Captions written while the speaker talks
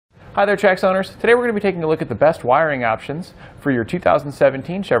Hi there, Trax owners. Today we're going to be taking a look at the best wiring options for your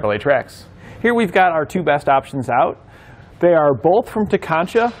 2017 Chevrolet Trax. Here we've got our two best options out. They are both from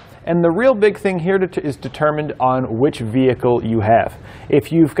Tekonsha, and the real big thing here is determined on which vehicle you have.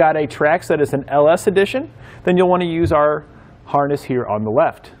 If you've got a Trax that is an LS edition, then you'll want to use our harness here on the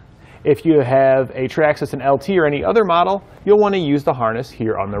left. If you have a Trax that's an LT or any other model, you'll want to use the harness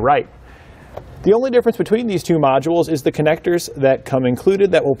here on the right. The only difference between these two modules is the connectors that come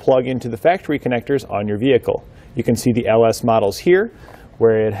included that will plug into the factory connectors on your vehicle. You can see the LS models here,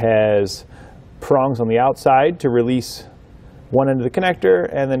 where it has prongs on the outside to release one end of the connector,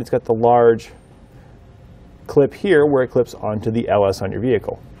 and then it's got the large clip here where it clips onto the LS on your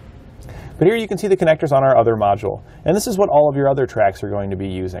vehicle. But here you can see the connectors on our other module, and this is what all of your other Trax are going to be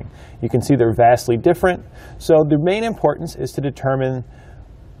using. You can see they're vastly different, so the main importance is to determine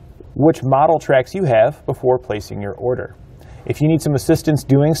which model Trax you have before placing your order. If you need some assistance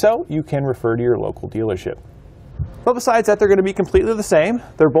doing so, you can refer to your local dealership. But besides that, they're going to be completely the same.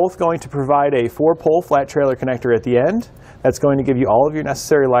 They're both going to provide a 4-pole flat trailer connector at the end. That's going to give you all of your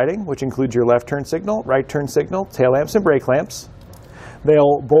necessary lighting, which includes your left turn signal, right turn signal, tail lamps, and brake lamps.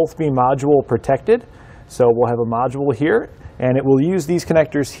 They'll both be module protected. So we'll have a module here, and it will use these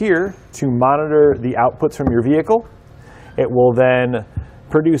connectors here to monitor the outputs from your vehicle. It will then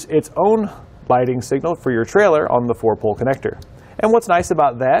produce its own lighting signal for your trailer on the 4-pole connector. And what's nice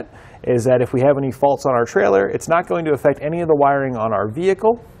about that is that if we have any faults on our trailer, it's not going to affect any of the wiring on our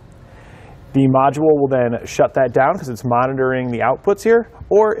vehicle. The module will then shut that down because it's monitoring the outputs here,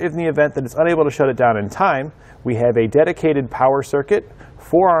 or in the event that it's unable to shut it down in time, we have a dedicated power circuit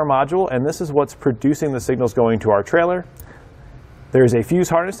for our module, and this is what's producing the signals going to our trailer. There's a fuse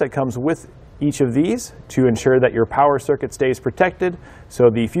harness that comes with each of these to ensure that your power circuit stays protected. So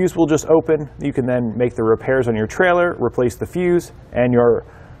the fuse will just open. You can then make the repairs on your trailer, replace the fuse, and your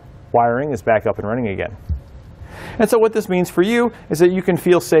wiring is back up and running again. And so what this means for you is that you can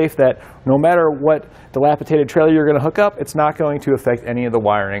feel safe that no matter what dilapidated trailer you're going to hook up, it's not going to affect any of the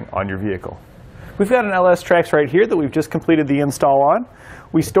wiring on your vehicle. We've got an LS Trax right here that we've just completed the install on.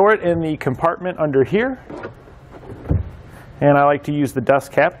 We store it in the compartment under here. And I like to use the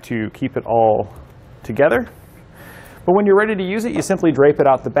dust cap to keep it all together. But when you're ready to use it, you simply drape it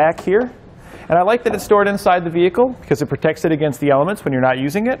out the back here. And I like that it's stored inside the vehicle because it protects it against the elements when you're not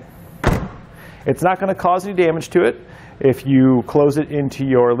using it. It's not going to cause any damage to it. If you close it into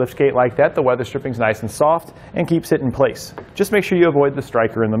your liftgate like that, the weather stripping is nice and soft and keeps it in place. Just make sure you avoid the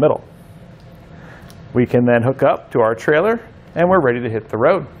striker in the middle. We can then hook up to our trailer and we're ready to hit the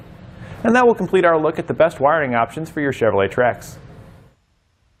road. And that will complete our look at the best wiring options for your Chevrolet Trax.